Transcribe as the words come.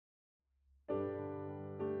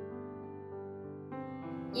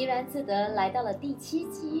怡然自得来到了第7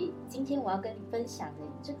集，今天我要跟你分享的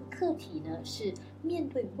这个课题呢，是面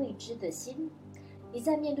对未知的心。你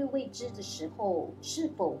在面对未知的时候，是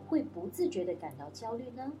否会不自觉地感到焦虑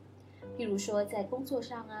呢？譬如说在工作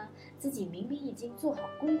上啊，自己明明已经做好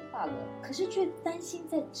规划了，可是却担心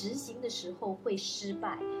在执行的时候会失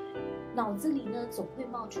败，脑子里呢总会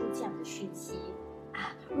冒出这样的讯息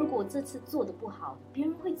啊，如果这次做得不好，别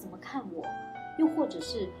人会怎么看我？又或者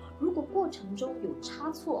是如果过程中有差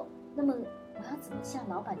错，那么我要怎么向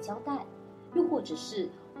老板交代？又或者是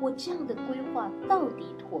我这样的规划到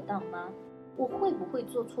底妥当吗？我会不会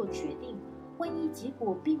做错决定？万一结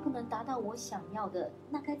果并不能达到我想要的，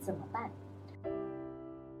那该怎么办？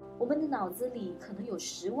我们的脑子里可能有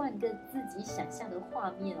10万个自己想象的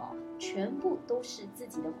画面哦，全部都是自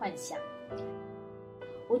己的幻想。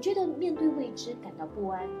我觉得面对未知感到不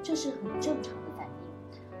安，这是很正常的反应。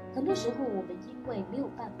很多时候我们因为没有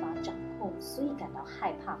办法掌控，所以感到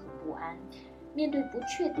害怕和不安。面对不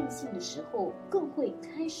确定性的时候，更会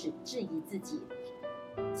开始质疑自己。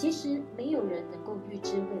其实没有人能够预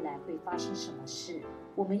知未来会发生什么事，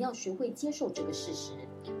我们要学会接受这个事实。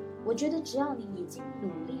我觉得只要你已经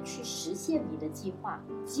努力去实现你的计划，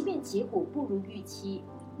即便结果不如预期，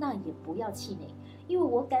那也不要气馁，因为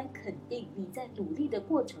我敢肯定你在努力的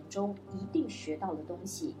过程中一定学到了东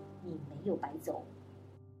西，你没有白走。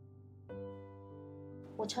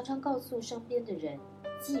我常常告诉身边的人，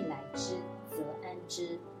既来之则安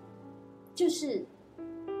之，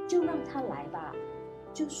就让它来吧，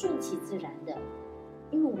就顺其自然的，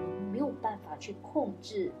因为我们没有办法去控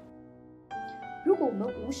制。如果我们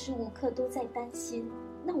无时无刻都在担心，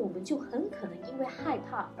那我们就很可能因为害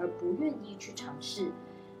怕而不愿意去尝试。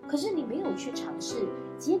可是你没有去尝试，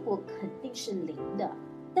结果肯定是0的。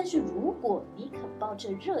但是如果你肯抱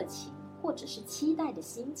着热情或者是期待的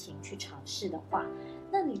心情去尝试的话，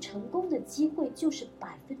那你成功的机会就是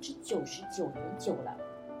99.9%了。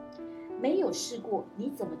没有试过，你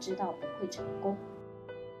怎么知道不会成功？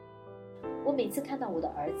我每次看到我的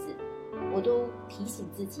儿子，我都提醒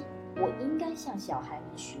自己，我应该向小孩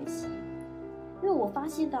们学习。因为我发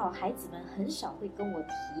现到孩子们很少会跟我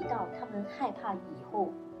提到他们害怕以后，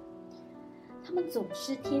他们总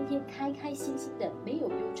是天天开开心心的，没有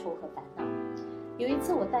忧愁和烦恼。有一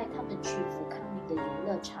次我带他们去福康宁的游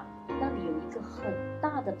乐场，那里有一个很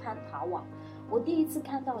大的攀爬网，我第一次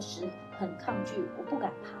看到时很抗拒，我不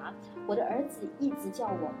敢爬。我的儿子一直叫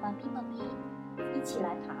我妈咪妈咪一起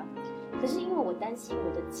来爬，可是因为我担心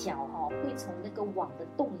我的脚会从那个网的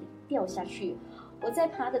洞里掉下去。我在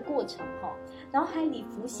爬的过程脑海里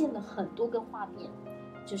浮现了很多个画面，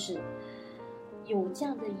就是有这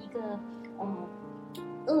样的一个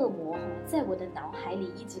恶魔在我的脑海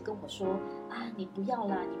里一直跟我说啊，你不要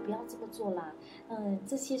啦，你不要这么做啦，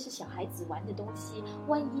这些是小孩子玩的东西，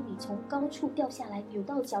万一你从高处掉下来扭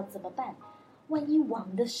到脚怎么办？万一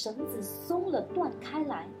网的绳子松了断开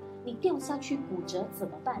来，你掉下去骨折怎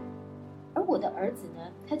么办？而我的儿子呢，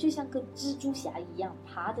他就像个蜘蛛侠一样，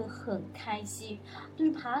爬得很开心，就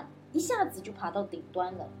是一下子就爬到顶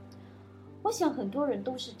端了。我想很多人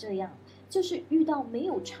都是这样，就是遇到没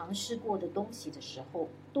有尝试过的东西的时候，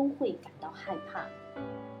都会感到害怕。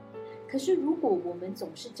可是如果我们总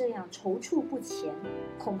是这样踌躇不前，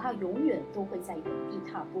恐怕永远都会在原地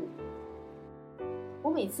踏步。我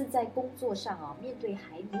每次在工作上面对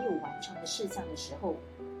还没有完成的事项的时候，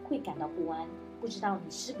会感到不安。不知道你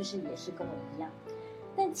是不是也是跟我一样？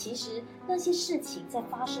但其实那些事情在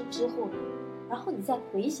发生之后呢，然后你再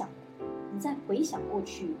回想过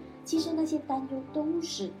去，其实那些担忧都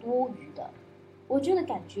是多余的。我觉得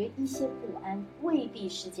感觉一些不安未必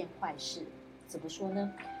是件坏事。怎么说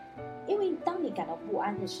呢？因为当你感到不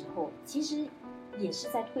安的时候，其实也是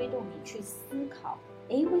在推动你去思考，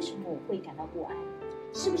为什么我会感到不安？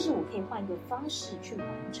是不是我可以换一个方式去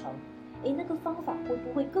完成？那个方法会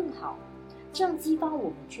不会更好？这样激发我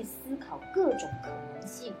们去思考各种可能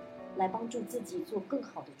性，来帮助自己做更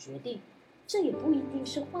好的决定。这也不一定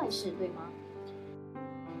是坏事，对吗？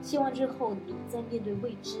希望日后你在面对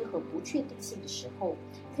未知和不确定性的时候，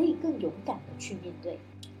可以更勇敢地去面对。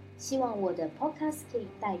希望我的 podcast 可以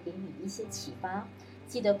带给你一些启发。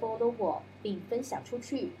记得 follow 我并分享出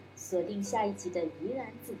去，锁定下一集的怡然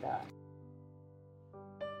自得。